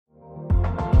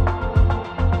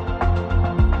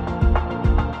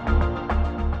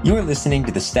You are listening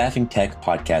to the Staffing Tech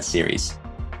podcast series.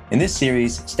 In this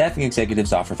series, staffing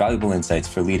executives offer valuable insights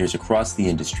for leaders across the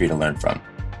industry to learn from.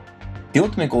 The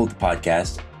ultimate goal of the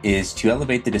podcast is to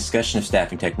elevate the discussion of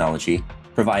staffing technology,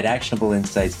 provide actionable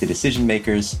insights to decision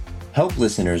makers, help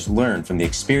listeners learn from the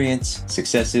experience,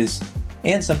 successes,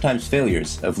 and sometimes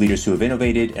failures of leaders who have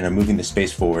innovated and are moving the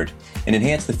space forward and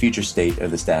enhance the future state of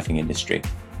the staffing industry.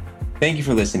 Thank you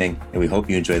for listening, and we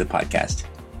hope you enjoy the podcast.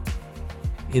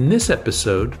 In this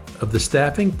episode of the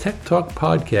Staffing Tech Talk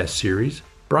podcast series,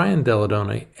 Brian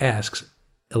Deladone asks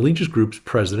Allegis Group's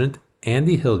president,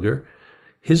 Andy Hilger,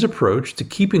 his approach to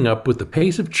keeping up with the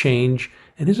pace of change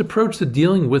and his approach to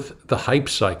dealing with the hype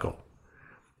cycle.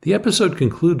 The episode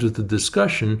concludes with a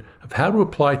discussion of how to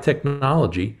apply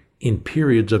technology in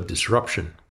periods of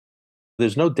disruption.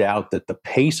 There's no doubt that the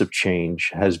pace of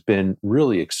change has been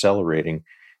really accelerating.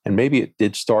 And maybe it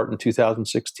did start in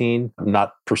 2016. I'm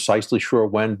not precisely sure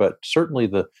when, but certainly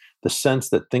the sense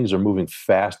that things are moving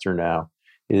faster now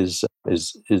is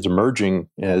emerging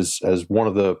as one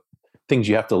of the things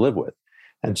you have to live with.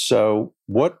 And so,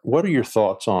 what are your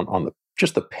thoughts on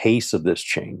just the pace of this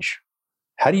change?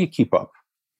 How do you keep up?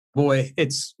 Boy,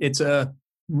 it's a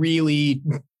really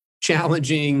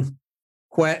challenging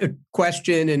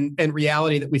question and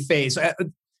reality that we face.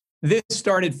 This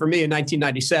started for me in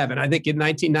 1997. I think in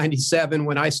 1997,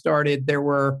 when I started, there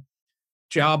were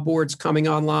job boards coming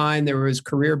online. There was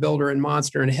Career Builder and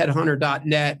Monster and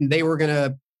Headhunter.net, and they were going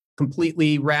to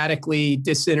completely radically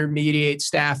disintermediate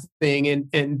staffing.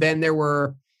 And then there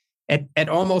were, at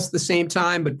almost the same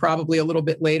time, but probably a little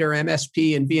bit later,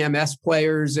 MSP and VMS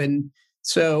players. And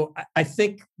so I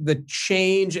think the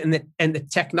change and the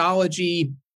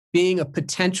technology being a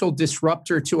potential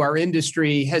disruptor to our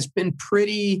industry has been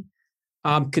pretty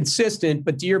consistent.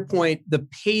 But to your point, the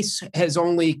pace has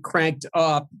only cranked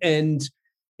up. And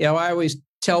I always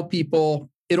tell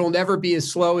people it'll never be as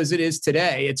slow as it is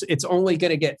today. It's only going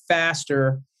to get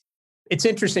faster. It's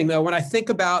interesting, though, when I think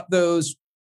about those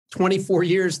 24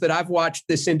 years that I've watched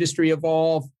this industry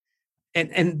evolve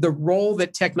and the role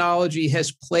that technology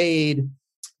has played,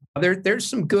 there's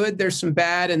some good, there's some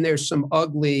bad, and there's some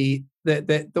ugly.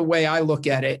 The way I look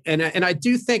at it. And I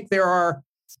do think there are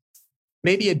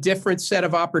maybe a different set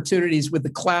of opportunities with the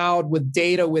cloud, with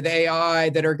data, with AI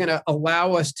that are going to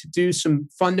allow us to do some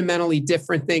fundamentally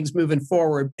different things moving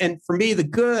forward. And for me, the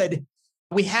good,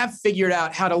 we have figured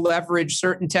out how to leverage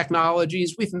certain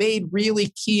technologies. We've made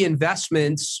really key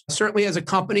investments, certainly as a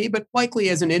company, but likely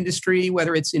as an industry,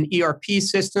 whether it's in ERP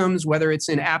systems, whether it's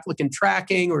in applicant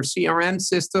tracking or CRM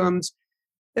systems,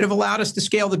 that have allowed us to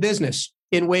scale the business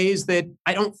in ways that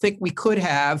I don't think we could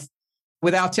have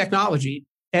without technology.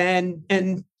 And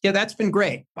yeah, that's been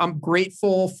great. I'm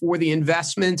grateful for the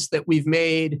investments that we've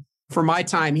made for my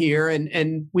time here.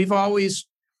 And we've always,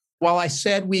 while I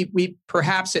said we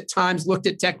perhaps at times looked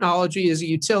at technology as a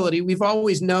utility, we've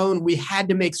always known we had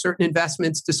to make certain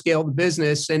investments to scale the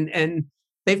business. And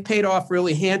they've paid off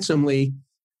really handsomely.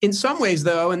 In some ways,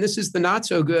 though, and this is the not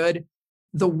so good,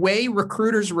 the way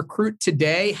recruiters recruit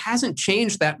today hasn't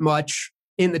changed that much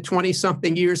in the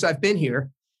 20-something years I've been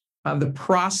here. The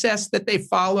process that they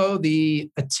follow, the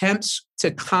attempts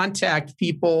to contact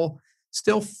people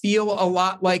still feel a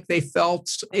lot like they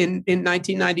felt in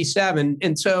 1997.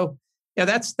 And so, yeah,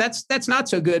 that's not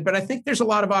so good. But I think there's a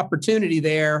lot of opportunity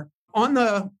there. On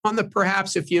the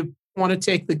perhaps, if you want to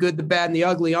take the good, the bad, and the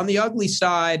ugly, on the ugly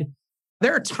side,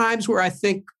 there are times where I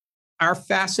think our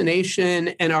fascination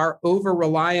and our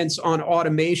over-reliance on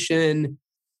automation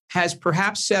has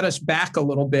perhaps set us back a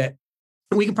little bit.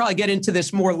 And we can probably get into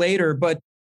this more later, but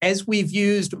as we've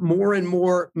used more and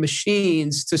more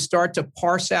machines to start to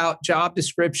parse out job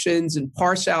descriptions and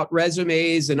parse out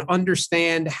resumes and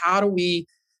understand how do we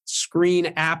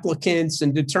screen applicants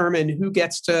and determine who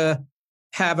gets to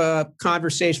have a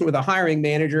conversation with a hiring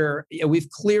manager, we've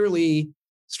clearly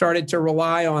started to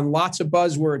rely on lots of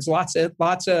buzzwords,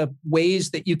 lots of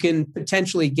ways that you can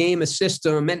potentially game a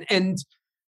system. And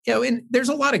there's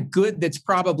a lot of good that's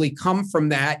probably come from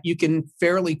that. You can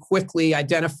fairly quickly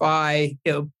identify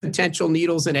potential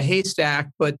needles in a haystack,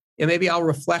 but maybe I'll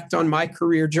reflect on my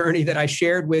career journey that I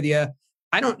shared with you.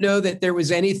 I don't know that there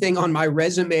was anything on my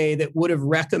resume that would have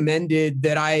recommended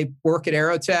that I work at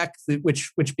Aerotech,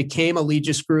 which became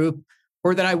Allegis Group,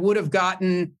 or that I would have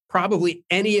gotten probably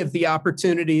any of the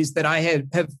opportunities that I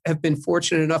have been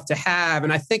fortunate enough to have.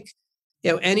 And I think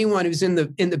anyone who's in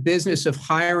the business of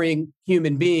hiring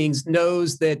human beings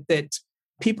knows that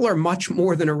people are much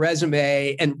more than a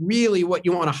resume. And really what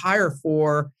you want to hire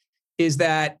for is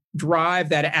that drive,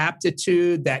 that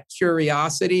aptitude, that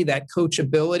curiosity, that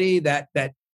coachability,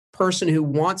 that person who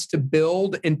wants to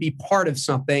build and be part of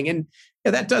something. And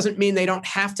that doesn't mean they don't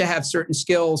have to have certain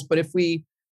skills, but if we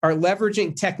are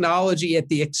leveraging technology at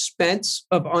the expense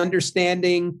of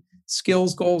understanding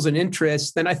skills, goals, and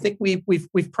interests, then I think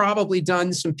we've probably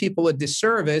done some people a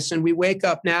disservice. And we wake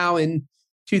up now in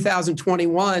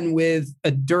 2021 with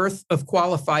a dearth of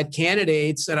qualified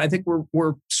candidates, and I think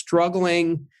we're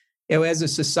struggling, as a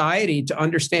society to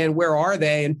understand where are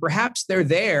they, and perhaps they're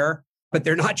there, but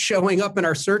they're not showing up in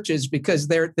our searches because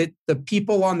the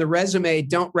people on the resume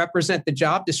don't represent the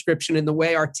job description in the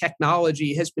way our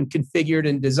technology has been configured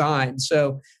and designed.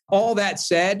 So all that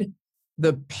said,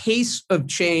 the pace of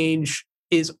change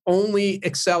is only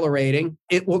accelerating.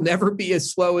 It will never be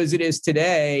as slow as it is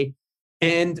today.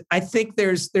 And I think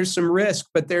there's some risk,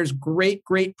 but there's great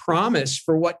promise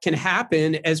for what can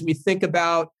happen as we think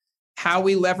about how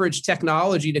we leverage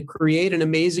technology to create an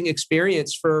amazing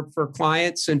experience for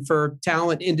clients and for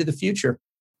talent into the future.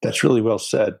 That's really well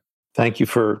said. Thank you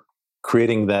for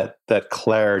creating that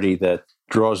clarity that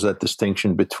draws that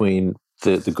distinction between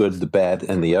the good, the bad,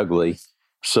 and the ugly.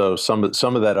 So some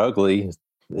of that ugly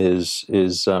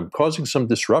is causing some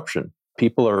disruption.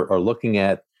 People are looking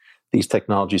at these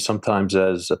technologies sometimes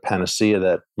as a panacea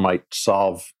that might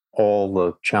solve all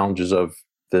the challenges of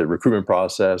the recruitment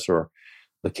process or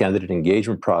the candidate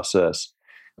engagement process.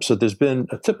 So there's been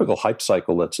a typical hype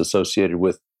cycle that's associated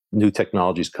with new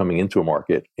technologies coming into a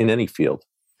market in any field.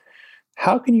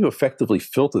 How can you effectively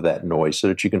filter that noise so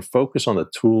that you can focus on the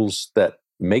tools that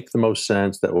make the most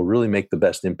sense, that will really make the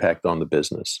best impact on the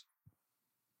business?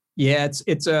 Yeah,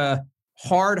 it's a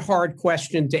hard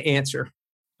question to answer,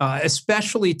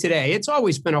 especially today. It's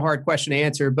always been a hard question to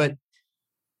answer, but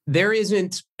there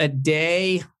isn't a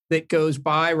day that goes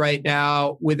by right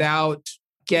now without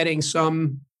getting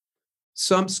some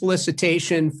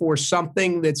solicitation for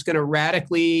something that's going to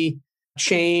radically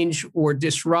change or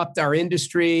disrupt our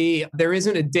industry. There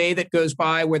isn't a day that goes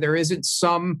by where there isn't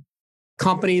some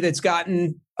company that's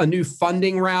gotten a new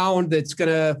funding round that's going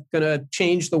to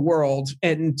change the world.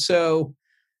 And so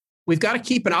we've got to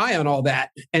keep an eye on all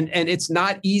that. And it's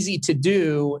not easy to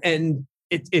do. And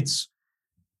it's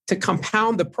to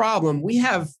compound the problem. We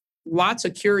have lots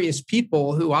of curious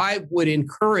people who I would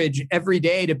encourage every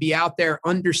day to be out there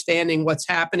understanding what's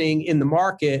happening in the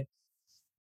market.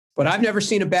 But I've never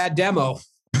seen a bad demo.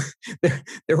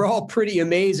 They're all pretty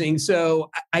amazing. So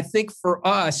I think for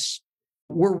us,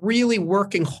 we're really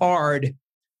working hard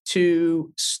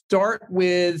to start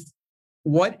with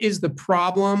what is the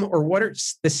problem or what are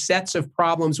the sets of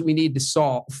problems we need to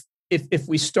solve. If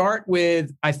we start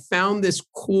with, I found this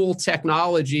cool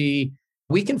technology,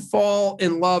 we can fall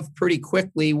in love pretty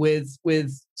quickly with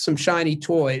some shiny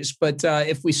toys. But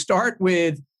if we start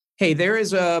with, hey, there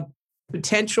is a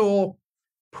potential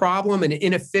problem, an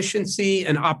inefficiency,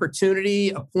 an opportunity,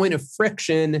 a point of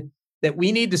friction that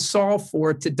we need to solve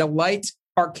for to delight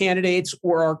our candidates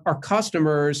or our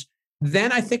customers,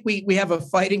 then I think we have a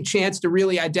fighting chance to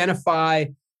really identify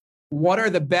what are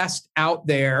the best out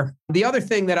there. The other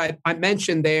thing that I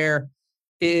mentioned there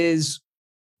is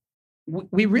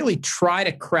we really try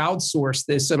to crowdsource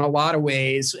this in a lot of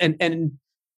ways. And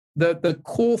the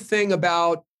cool thing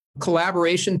about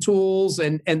collaboration tools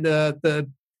and the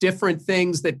different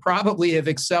things that probably have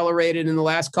accelerated in the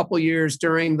last couple of years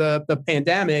during the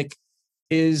pandemic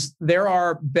is there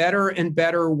are better and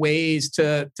better ways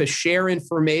to share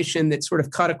information that sort of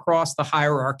cut across the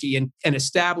hierarchy and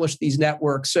establish these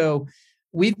networks. So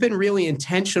we've been really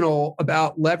intentional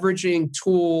about leveraging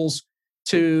tools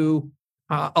to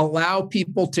allow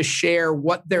people to share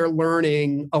what they're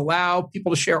learning, allow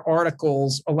people to share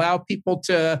articles, allow people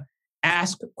to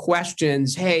ask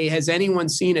questions. Hey, has anyone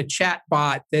seen a chat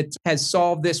bot that has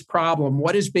solved this problem?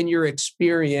 What has been your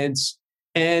experience?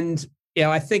 And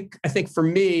I think for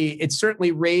me, it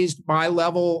certainly raised my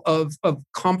level of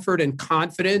comfort and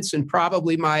confidence, and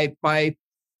probably my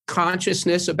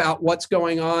consciousness about what's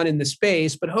going on in the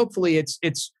space. But hopefully,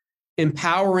 it's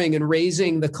empowering and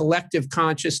raising the collective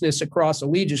consciousness across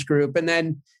Allegis Group. And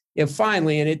then,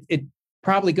 finally, and it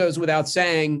probably goes without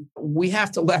saying, we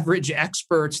have to leverage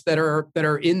experts that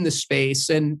are in the space,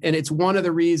 and it's one of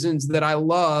the reasons that I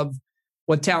love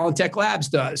what Talent Tech Labs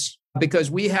does,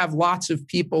 because we have lots of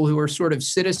people who are sort of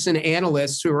citizen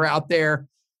analysts who are out there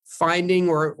finding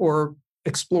or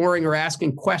exploring or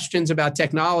asking questions about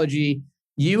technology.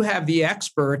 You have the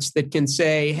experts that can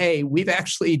say, hey, we've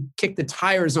actually kicked the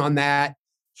tires on that.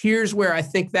 Here's where I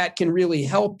think that can really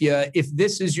help you. If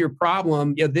this is your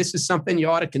problem, this is something you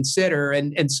ought to consider.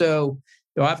 And so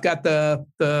I've got the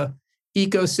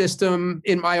ecosystem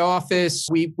in my office.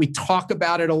 We talk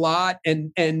about it a lot,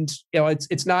 and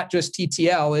it's not just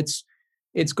TTL.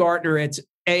 It's Gartner, it's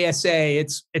ASA,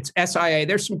 it's SIA.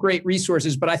 There's some great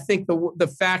resources, but I think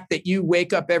the fact that you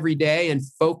wake up every day and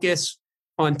focus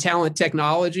on talent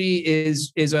technology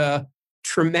is a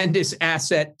tremendous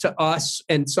asset to us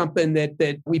and something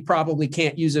that we probably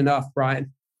can't use enough,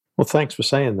 Brian. Well, thanks for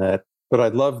saying that. But I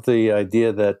love the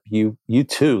idea that you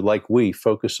too, like we,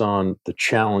 focus on the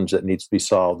challenge that needs to be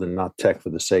solved and not tech for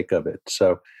the sake of it.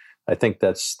 So I think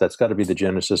that's got to be the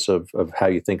genesis of how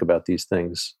you think about these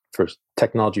things. For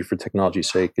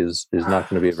technology's sake is not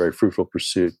going to be a very fruitful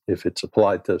pursuit. If it's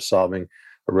applied to solving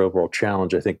a real world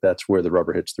challenge, I think that's where the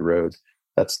rubber hits the road.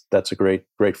 That's a great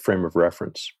frame of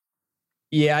reference.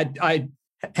 Yeah, I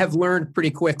have learned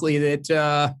pretty quickly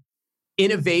that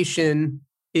innovation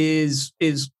is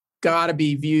got to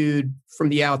be viewed from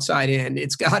the outside in.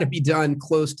 It's got to be done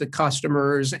close to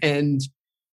customers. And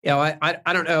I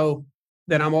don't know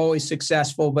that I'm always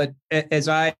successful, but as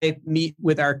I meet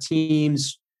with our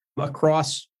teams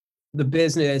across the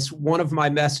business, one of my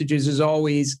messages is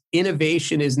always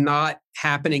innovation is not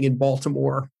happening in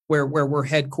Baltimore, where we're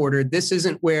headquartered. This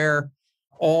isn't where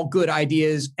all good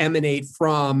ideas emanate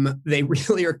from. They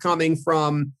really are coming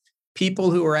from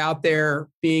people who are out there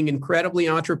being incredibly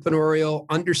entrepreneurial,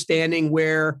 understanding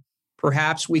where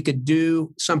perhaps we could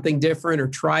do something different or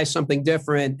try something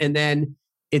different. And then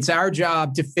it's our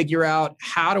job to figure out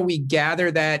how do we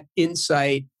gather that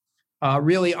insight,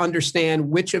 really understand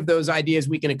which of those ideas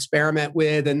we can experiment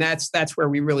with. And that's where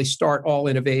we really start all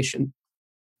innovation.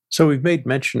 So we've made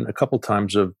mention a couple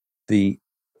times of the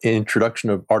introduction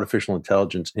of artificial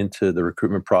intelligence into the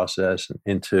recruitment process and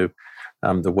into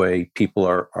the way people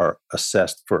are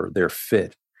assessed for their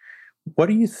fit. What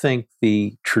do you think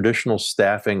the traditional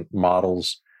staffing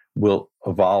models will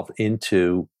evolve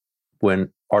into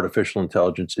when artificial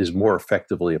intelligence is more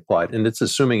effectively applied? And it's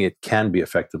assuming it can be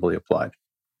effectively applied.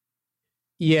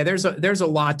 Yeah, there's a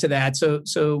lot to that.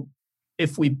 So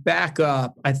if we back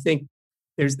up, I think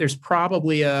there's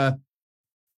probably a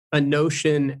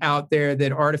notion out there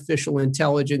that artificial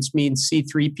intelligence means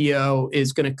C-3PO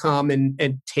is going to come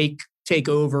and take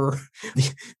over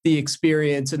the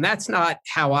experience. And that's not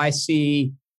how I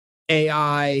see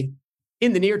AI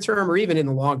in the near term or even in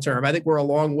the long term. I think we're a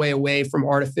long way away from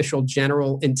artificial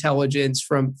general intelligence,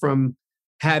 from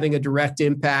having a direct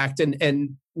impact.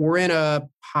 And we're in a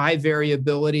high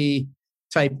variability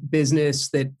type business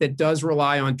that does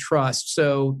rely on trust.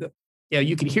 So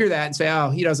you can hear that and say,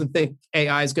 oh, he doesn't think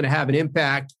AI is going to have an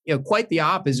impact. Quite the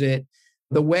opposite.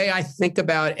 The way I think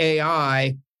about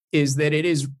AI is that it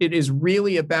is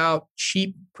really about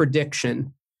cheap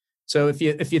prediction. So if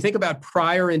you think about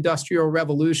prior industrial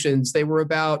revolutions, they were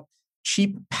about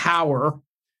cheap power.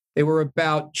 They were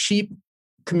about cheap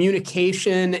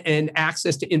communication and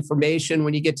access to information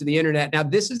when you get to the internet. Now,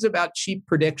 this is about cheap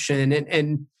prediction.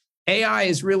 And AI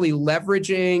is really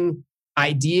leveraging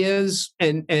ideas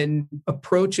and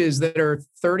approaches that are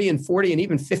 30 and 40 and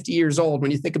even 50 years old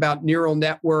when you think about neural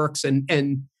networks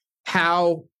and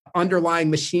how underlying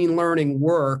machine learning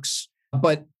works.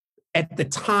 But at the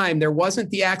time, there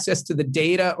wasn't the access to the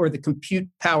data or the compute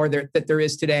power that there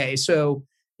is today. So,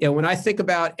 when I think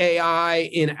about AI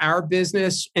in our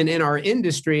business and in our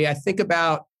industry, I think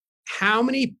about how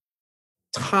many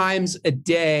times a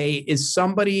day is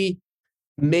somebody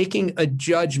making a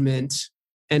judgment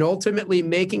and ultimately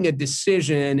making a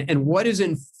decision, and what is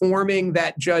informing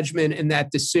that judgment and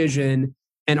that decision?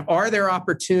 And are there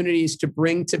opportunities to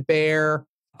bring to bear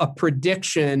a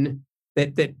prediction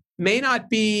that may not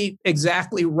be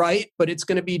exactly right, but it's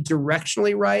going to be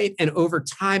directionally right. And over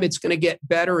time, it's going to get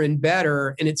better and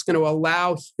better. And it's going to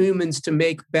allow humans to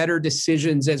make better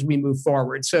decisions as we move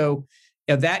forward. So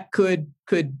that could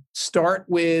start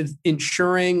with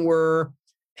ensuring we're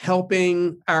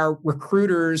helping our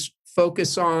recruiters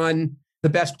focus on the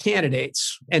best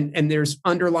candidates. And there's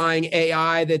underlying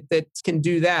AI that can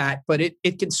do that. But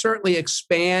it can certainly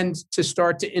expand to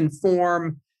start to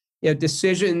inform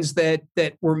decisions that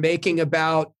we're making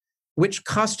about which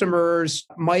customers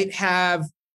might have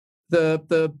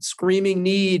the screaming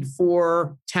need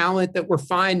for talent that we're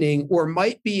finding, or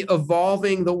might be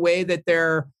evolving the way that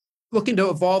they're looking to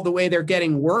evolve the way they're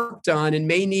getting work done and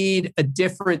may need a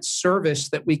different service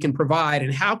that we can provide.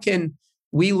 And how can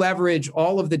we leverage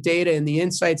all of the data and the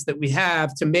insights that we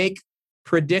have to make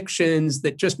predictions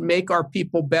that just make our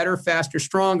people better, faster,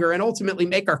 stronger, and ultimately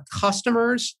make our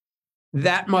customers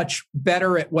that much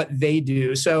better at what they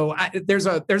do. So there's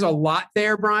a lot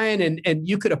there, Brian, and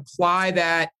you could apply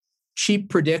that cheap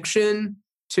prediction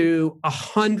to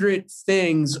 100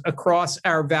 things across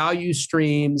our value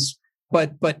streams.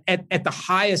 But at the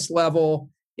highest level,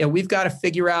 we've got to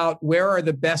figure out where are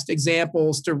the best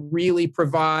examples to really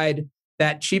provide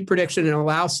that cheap prediction and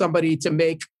allow somebody to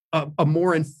make a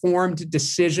more informed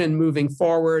decision moving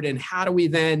forward? And how do we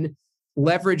then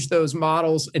leverage those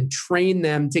models and train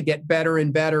them to get better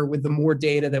and better with the more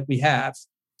data that we have?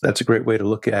 That's a great way to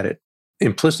look at it.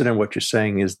 Implicit in what you're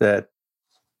saying is that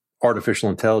artificial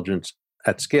intelligence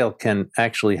at scale can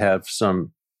actually have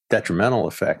some detrimental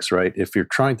effects, right? If you're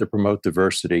trying to promote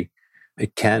diversity,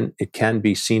 it can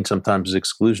be seen sometimes as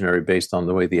exclusionary based on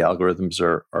the way the algorithms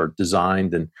are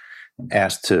designed and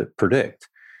asked to predict.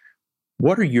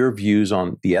 What are your views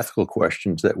on the ethical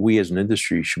questions that we as an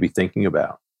industry should be thinking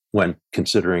about when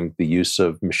considering the use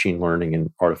of machine learning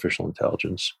and artificial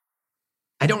intelligence?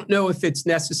 I don't know if it's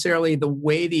necessarily the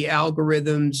way the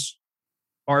algorithms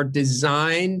are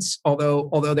designed,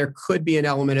 although there could be an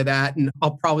element of that, and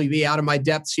I'll probably be out of my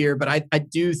depths here, but I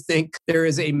do think there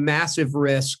is a massive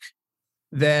risk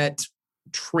that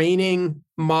training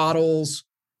models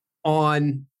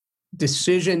on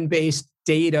decision-based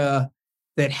data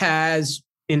that has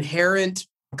inherent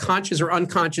conscious or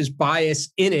unconscious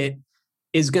bias in it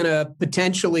is going to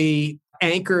potentially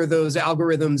anchor those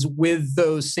algorithms with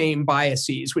those same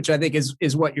biases, which I think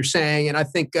is what you're saying. And I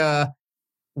think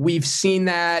we've seen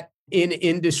that in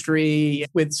industry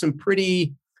with some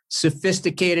pretty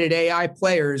sophisticated AI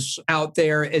players out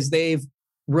there as they've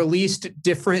released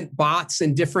different bots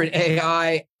and different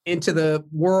AI into the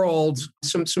world.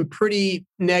 Some pretty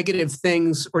negative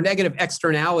things or negative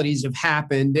externalities have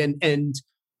happened. And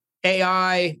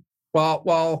AI,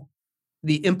 while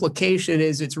the implication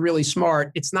is it's really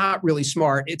smart, it's not really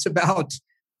smart. It's about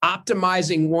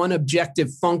optimizing one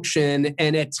objective function.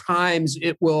 And at times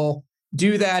it will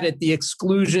do that at the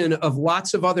exclusion of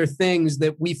lots of other things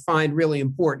that we find really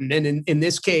important. And in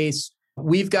this case,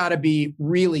 we've got to be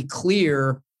really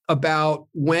clear about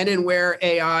when and where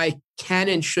AI can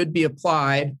and should be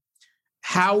applied,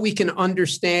 how we can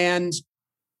understand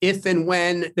if and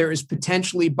when there is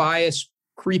potentially bias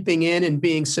creeping in and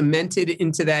being cemented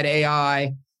into that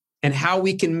AI, and how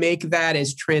we can make that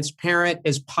as transparent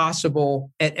as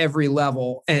possible at every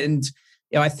level. And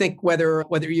I think whether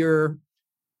you're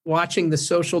watching The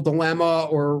Social Dilemma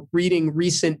or reading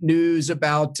recent news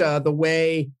about the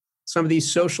way some of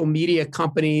these social media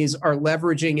companies are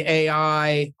leveraging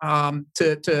AI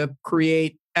to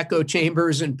create echo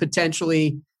chambers and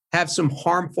potentially have some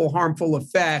harmful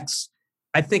effects,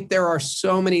 I think there are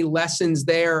so many lessons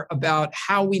there about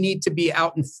how we need to be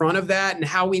out in front of that and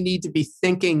how we need to be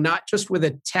thinking not just with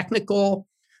a technical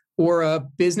or a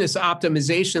business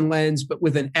optimization lens, but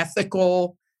with an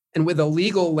ethical and with a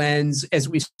legal lens as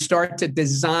we start to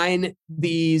design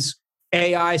these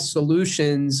AI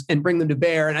solutions and bring them to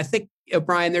bear. And I think,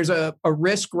 Brian, there's a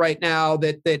risk right now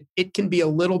that it can be a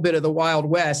little bit of the Wild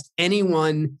West.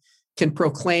 Anyone can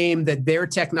proclaim that their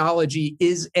technology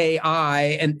is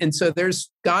AI. And so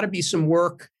there's got to be some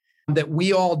work that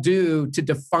we all do to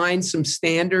define some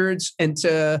standards and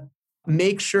to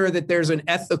make sure that there's an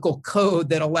ethical code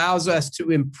that allows us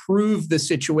to improve the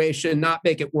situation, not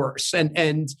make it worse.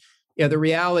 And the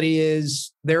reality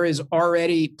is there is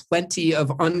already plenty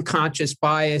of unconscious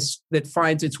bias that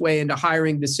finds its way into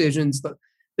hiring decisions.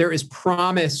 There is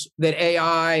promise that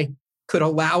AI could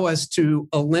allow us to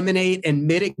eliminate and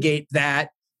mitigate that,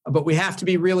 but we have to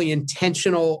be really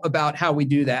intentional about how we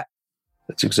do that.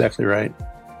 That's exactly right.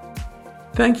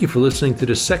 Thank you for listening to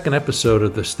the second episode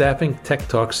of the Staffing Tech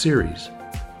Talk series.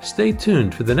 Stay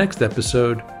tuned for the next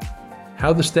episode,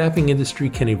 How the Staffing Industry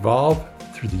Can Evolve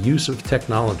Through the Use of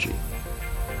Technology.